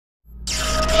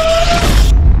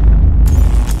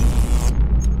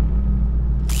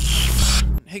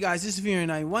guys, this is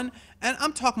Fury91, and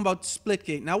I'm talking about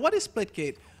Splitgate. Now, what is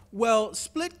Splitgate? Well,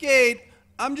 Splitgate,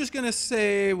 I'm just gonna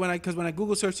say, because when I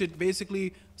Google searched it,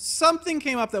 basically something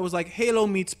came up that was like Halo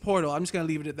meets Portal. I'm just gonna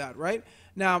leave it at that, right?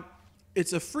 Now,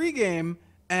 it's a free game,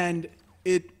 and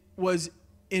it was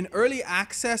in early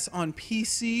access on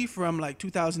PC from like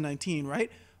 2019,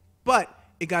 right? But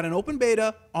it got an open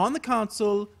beta on the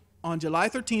console on July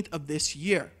 13th of this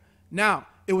year. Now,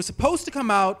 it was supposed to come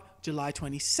out July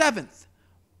 27th,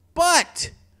 but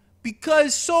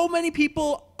because so many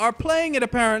people are playing it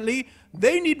apparently,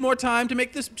 they need more time to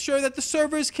make sure that the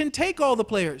servers can take all the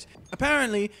players.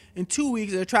 Apparently, in 2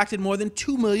 weeks, it attracted more than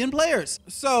 2 million players.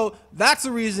 So that's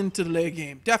a reason to delay a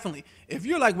game, definitely. If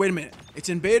you're like, wait a minute, it's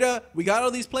in beta, we got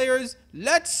all these players,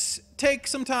 let's take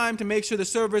some time to make sure the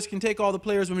servers can take all the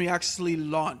players when we actually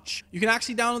launch. You can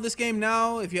actually download this game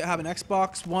now if you have an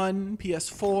Xbox One,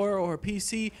 PS4, or a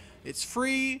PC. It's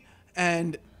free,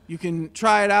 and you can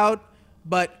try it out,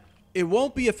 but it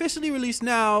won't be officially released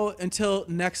now until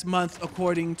next month,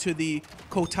 according to the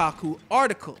Kotaku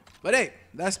article. But hey,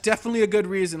 that's definitely a good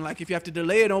reason. Like, if you have to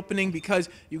delay an opening because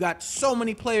you got so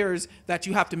many players that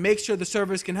you have to make sure the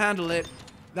servers can handle it,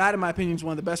 that, in my opinion, is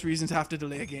one of the best reasons to have to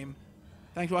delay a game.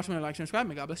 Thanks for watching. Like, share, and subscribe.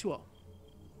 May God bless you all.